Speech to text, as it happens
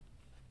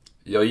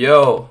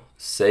Yo,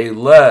 say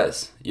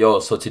less.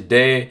 So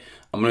today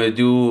I'm gonna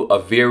do a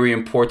very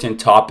important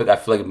topic I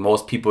feel like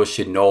most people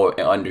should know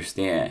and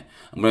understand.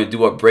 I'm gonna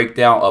do a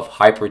breakdown of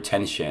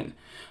hypertension.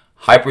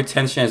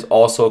 Hypertension is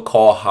also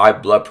called high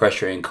blood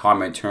pressure in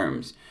common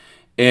terms.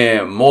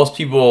 And most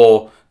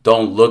people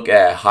don't look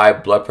at high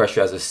blood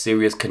pressure as a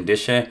serious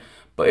condition,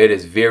 but it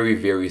is very,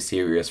 very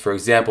serious. For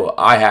example,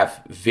 I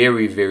have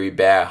very, very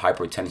bad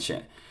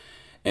hypertension.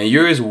 And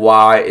here's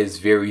why it's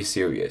very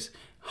serious.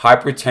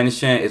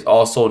 Hypertension is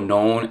also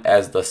known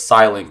as the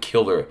silent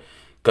killer.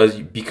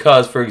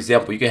 Because for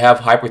example, you can have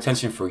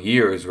hypertension for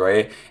years,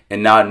 right?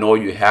 And not know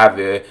you have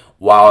it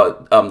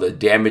while the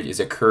damage is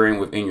occurring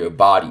within your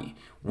body,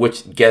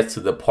 which gets to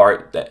the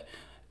part that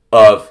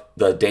of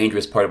the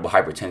dangerous part of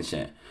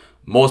hypertension.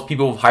 Most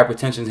people with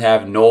hypertension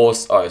have no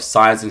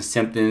signs and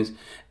symptoms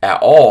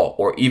at all,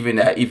 or even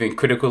at even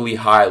critically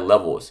high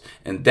levels,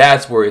 and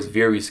that's where it's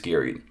very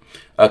scary.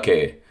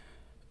 Okay,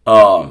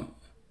 um,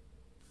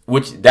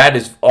 which that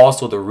is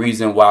also the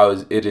reason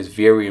why it is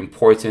very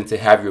important to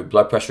have your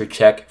blood pressure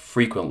checked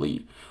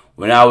frequently.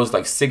 When I was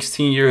like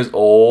 16 years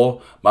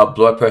old, my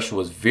blood pressure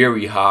was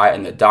very high,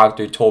 and the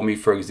doctor told me,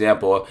 for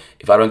example,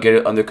 if I don't get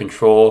it under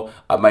control,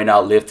 I might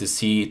not live to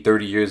see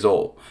 30 years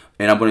old.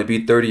 And I'm going to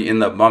be 30 in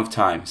the month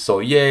time. So,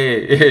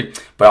 yay!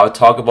 But I'll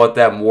talk about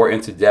that more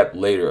into depth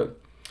later.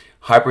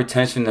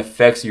 Hypertension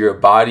affects your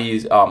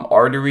body's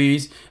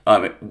arteries.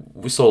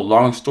 So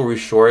long story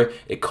short,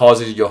 it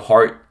causes your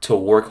heart to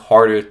work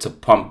harder to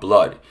pump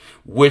blood,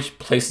 which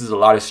places a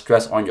lot of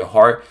stress on your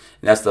heart.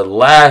 And that's the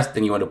last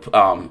thing you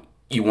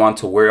want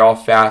to wear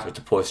off fast or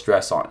to put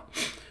stress on.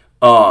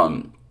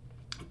 Um,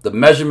 the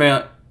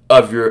measurement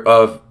of your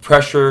of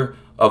pressure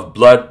of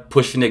blood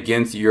pushing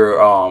against your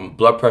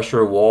blood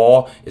pressure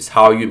wall is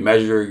how you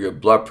measure your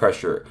blood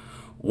pressure.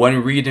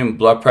 When reading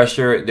blood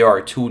pressure, there are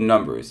two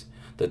numbers: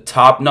 the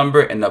top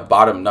number and the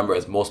bottom number,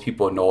 as most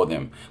people know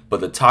them. But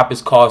the top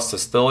is called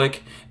systolic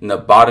and the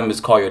bottom is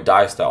called your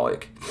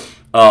diastolic.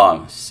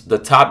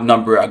 The top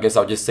number, I guess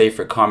I'll just say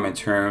for common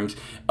terms,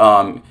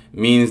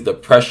 means the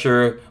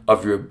pressure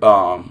of your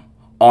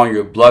on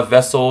your blood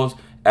vessels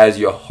as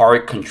your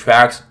heart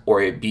contracts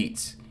or it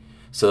beats.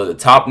 So the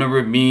top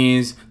number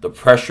means the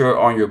pressure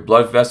on your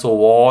blood vessel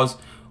walls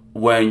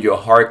when your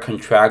heart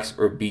contracts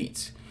or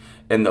beats,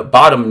 and the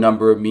bottom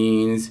number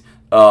means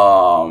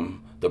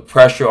the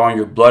pressure on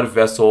your blood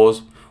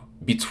vessels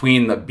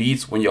between the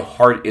beats when your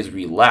heart is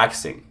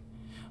relaxing.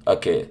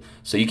 Okay,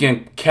 so you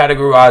can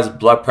categorize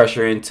blood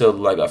pressure into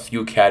like a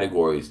few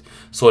categories.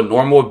 So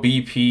normal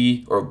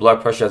BP or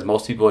blood pressure, as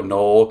most people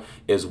know,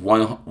 is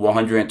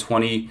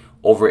 120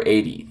 over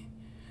 80.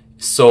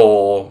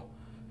 So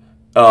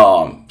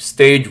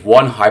stage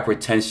 1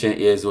 hypertension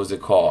is, what's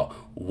it called,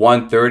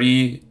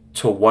 130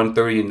 to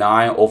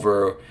 139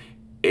 over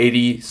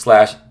 80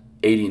 slash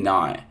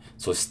 89.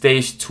 So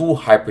stage 2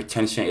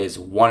 hypertension is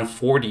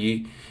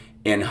 140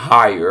 and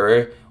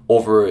higher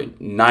over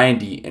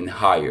 90 and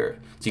higher.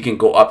 So you can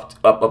go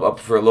up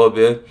for a little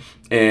bit.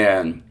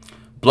 And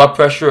blood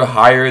pressure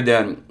higher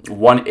than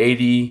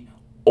 180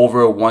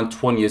 over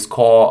 120 is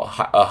called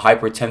a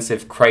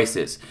hypertensive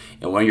crisis.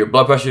 And when your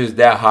blood pressure is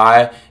that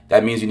high,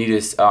 that means you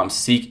need to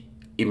seek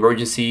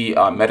emergency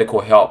medical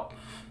help.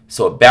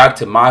 So back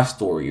to my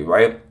story,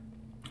 right?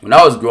 When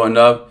I was growing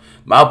up,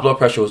 my blood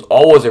pressure was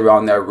always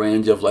around that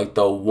range of like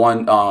the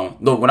one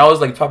no when I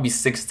was like probably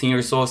 16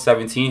 or so,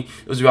 17,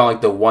 it was around like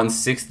the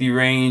 160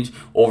 range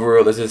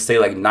over, let's just say,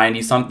 like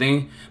 90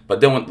 something. But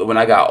then when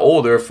I got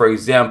older, for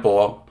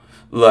example,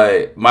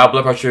 like my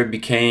blood pressure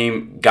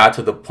got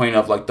to the point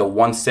of like the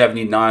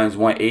 179s,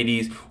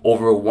 180s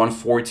over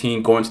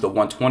 114 going to the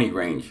 120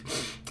 range.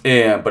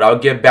 But I'll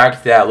get back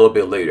to that a little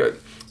bit later.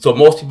 So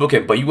most people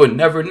can, but you would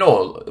never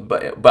know.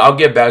 But I'll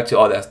get back to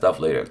all that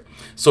stuff later.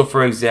 So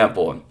for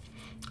example,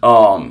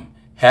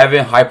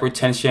 having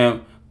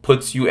hypertension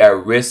puts you at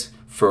risk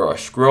for a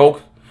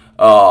stroke,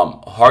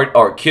 heart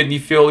or kidney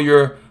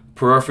failure,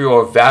 peripheral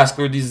or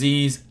vascular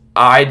disease,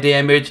 eye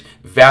damage,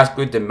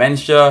 vascular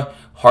dementia,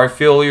 heart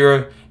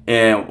failure,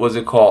 and what's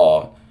it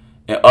called,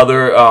 and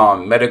other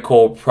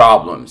medical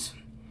problems.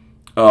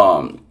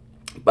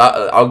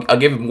 I'll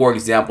give more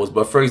examples,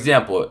 but for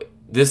example,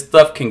 this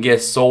stuff can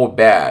get so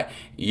bad.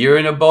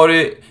 Hearing about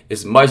it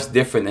is much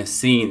different than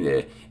seeing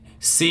it.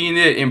 Seeing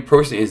it in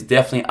person is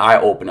definitely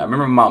eye-opening. I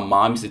remember my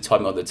mom used to tell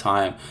me all the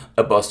time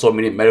about so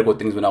many medical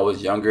things when I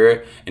was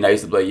younger, and I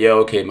used to be like, yeah,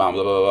 okay, mom,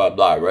 blah, blah, blah,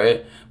 blah,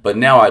 right? But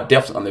now I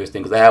definitely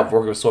understand because I have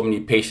worked with so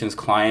many patients,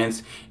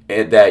 clients,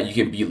 and that you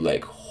can be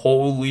like,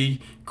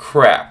 holy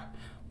crap.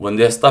 When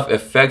this stuff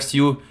affects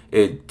you,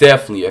 it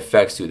definitely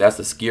affects you. That's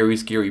the scary,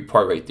 scary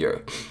part right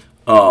there.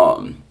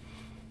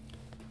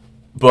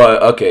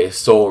 But okay,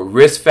 so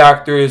risk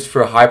factors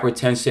for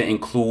hypertension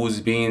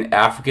includes being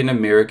African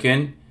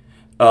American,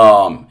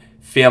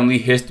 family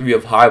history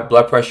of high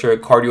blood pressure,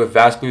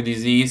 cardiovascular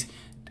disease,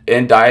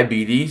 and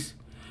diabetes,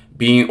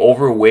 being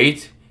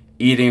overweight,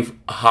 eating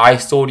high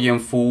sodium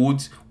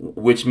foods,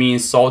 which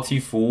means salty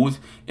foods.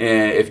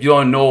 And if you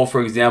don't know,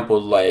 for example,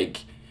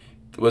 like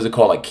what's it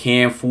called, like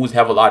canned foods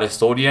have a lot of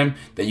sodium,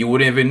 that you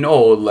wouldn't even know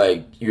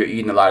like you're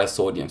eating a lot of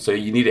sodium. So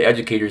you need to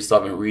educate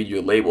yourself and read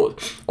your labels.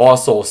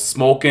 Also,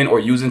 smoking or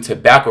using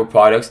tobacco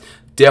products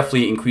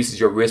definitely increases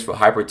your risk for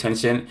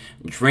hypertension.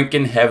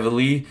 Drinking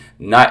heavily,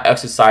 not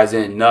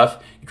exercising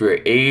enough, your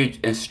age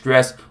and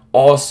stress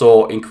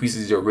also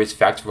increases your risk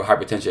factor for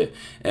hypertension.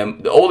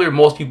 And the older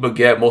most people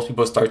get, most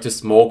people start to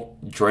smoke,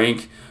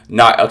 drink,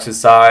 not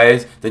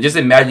exercise. Then just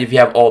imagine if you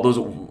have all those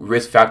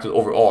risk factors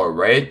overall,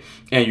 right?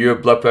 And your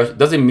blood pressure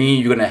doesn't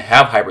mean you're gonna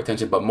have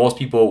hypertension, but most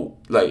people,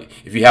 like,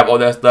 if you have all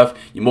that stuff,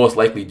 you most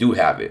likely do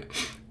have it,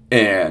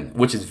 and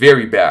which is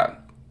very bad.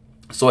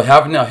 So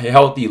having a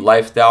healthy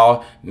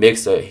lifestyle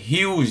makes a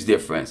huge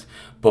difference.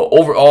 But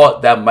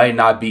overall, that might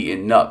not be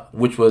enough,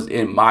 which was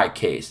in my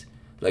case.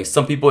 Like,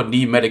 some people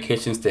need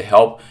medications to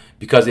help,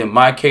 because in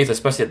my case,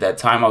 especially at that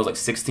time, I was like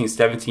 16,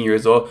 17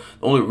 years old.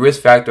 The only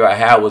risk factor I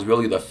had was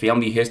really the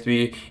family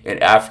history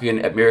and African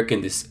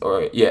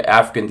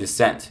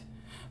descent.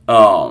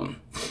 Um,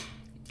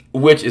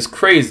 which is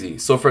crazy.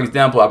 So, for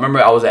example, I remember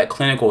I was at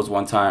clinicals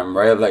one time,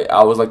 right? Like,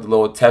 I was like the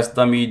little test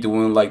dummy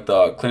doing like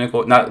the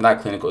clinical, not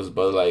clinicals,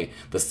 but like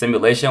the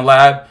simulation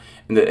lab,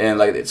 and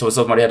like, so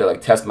somebody had to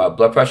like test my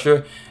blood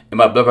pressure, and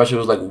my blood pressure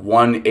was like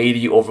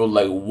 180 over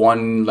like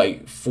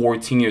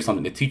 114 or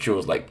something. The teacher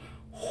was like,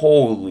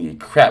 "Holy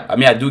crap!" I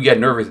mean, I do get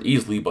nervous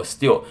easily, but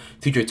still,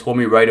 teacher told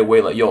me right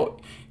away, like, "Yo,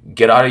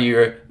 get out of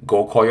here,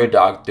 go call your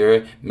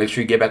doctor, make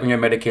sure you get back on your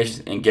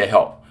medications and get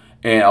help."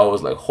 And I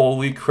was like,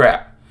 "Holy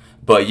crap."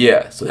 But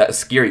yeah, so that's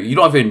scary. You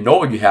don't even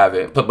know you have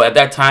it. But at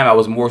that time, I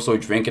was more so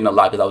drinking a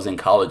lot because I was in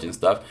college and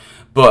stuff.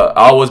 But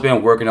I always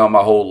been working out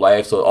my whole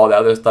life, so all the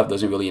other stuff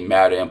doesn't really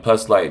matter. And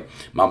plus, like,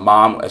 my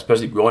mom,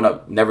 especially growing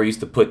up, never used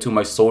to put too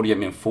much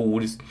sodium in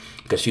foods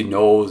because she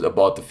knows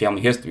about the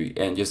family history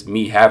and just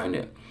me having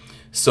it.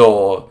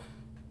 So,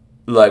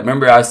 like,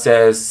 remember I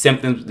said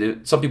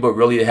symptoms, some people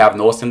really have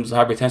no symptoms of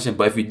hypertension,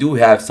 but if you do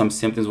have some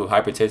symptoms with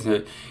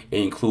hypertension, it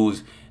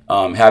includes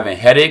having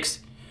headaches,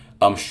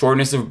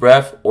 shortness of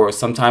breath, or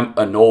sometimes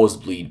a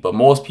nosebleed. But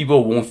most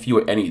people won't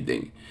feel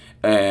anything.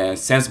 And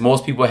since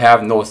most people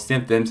have no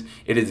symptoms,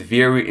 it is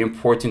very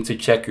important to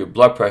check your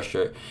blood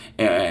pressure.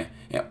 And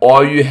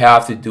all you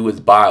have to do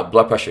is buy a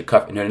blood pressure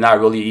cuff, and they're not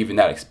really even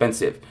that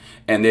expensive.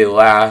 And they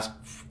last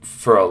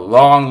for a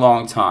long,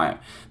 long time.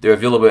 They're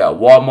available at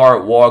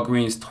Walmart,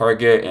 Walgreens,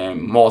 Target,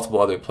 and multiple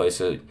other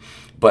places.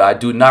 But I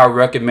do not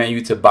recommend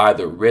you to buy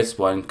the wrist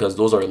one, because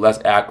those are less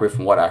accurate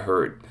from what I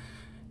heard.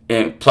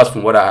 And plus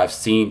from what I have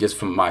seen just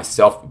from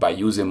myself by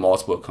using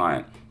multiple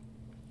clients.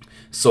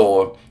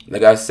 So,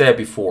 like I said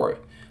before,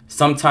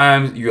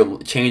 sometimes you're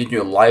changing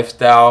your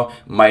lifestyle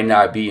might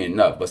not be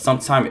enough, but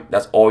sometimes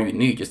that's all you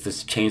need, just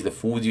to change the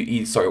foods you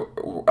eat,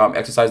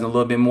 exercising a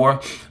little bit more.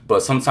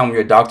 But sometimes when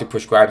your doctor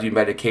prescribes you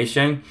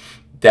medication,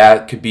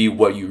 that could be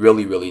what you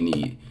really, really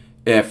need.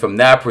 And from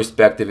that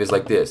perspective, it's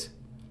like this.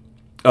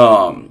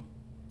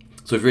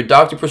 So if your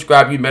doctor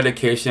prescribes you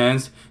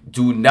medications,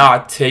 do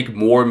not take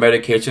more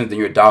medications than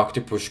your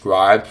doctor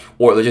prescribed.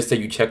 Or let's just say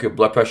you check your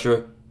blood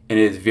pressure and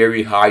it is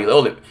very high.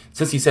 Oh,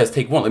 since he says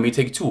take one, let me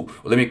take two.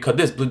 Or let me cut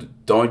this.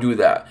 Don't do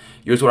that.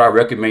 Here's what I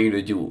recommend you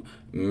to do.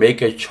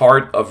 Make a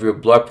chart of your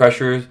blood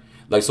pressures.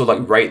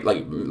 Write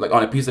like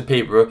on a piece of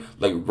paper,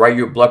 like write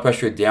your blood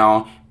pressure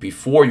down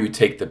before you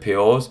take the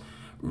pills.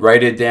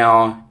 Write it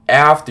down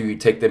after you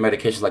take the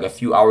medication, like a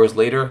few hours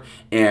later,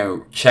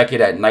 and check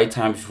it at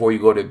nighttime before you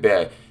go to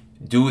bed.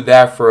 Do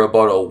that for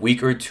about a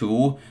week or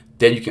two.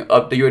 Then you can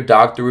update your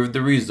doctor with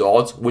the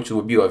results, which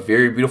will be a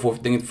very beautiful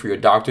thing for your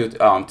doctor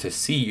to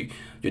see.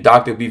 Your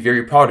doctor will be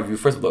very proud of you.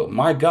 First of all,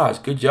 my gosh,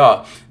 good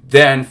job.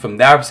 Then from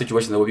that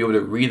situation, they'll be able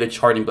to read the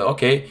chart and be like,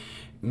 okay,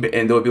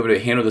 and they'll be able to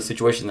handle the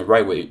situation the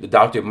right way. The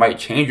doctor might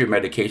change your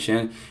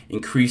medication,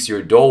 increase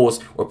your dose,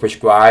 or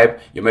prescribe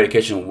your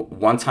medication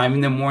one time in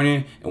the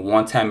morning and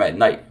one time at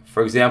night.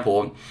 For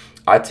example,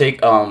 I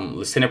take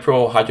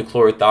lisinopril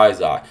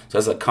hydrochlorothiazide. So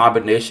that's a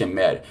combination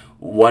med.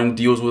 One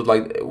deals with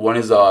one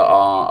is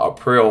a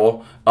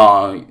pill,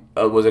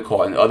 what's it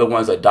called? And the other one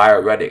is a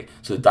diuretic.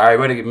 So the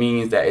diuretic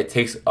means that it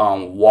takes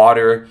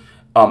water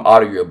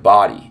out of your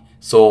body.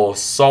 So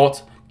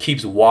salt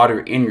keeps water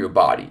in your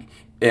body.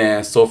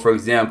 And so, for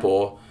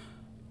example,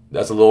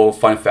 that's a little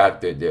fun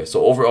factor there.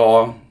 So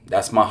overall,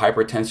 that's my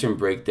hypertension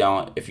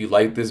breakdown. If you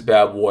like this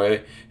bad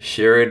boy,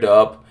 share it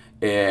up,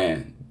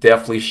 and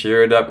definitely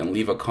share it up and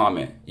leave a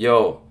comment.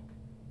 Yo,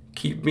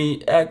 keep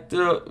me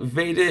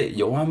activated.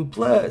 Yo, I'm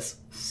blessed.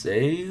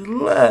 Say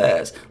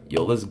less.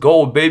 Yo, let's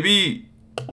go, baby.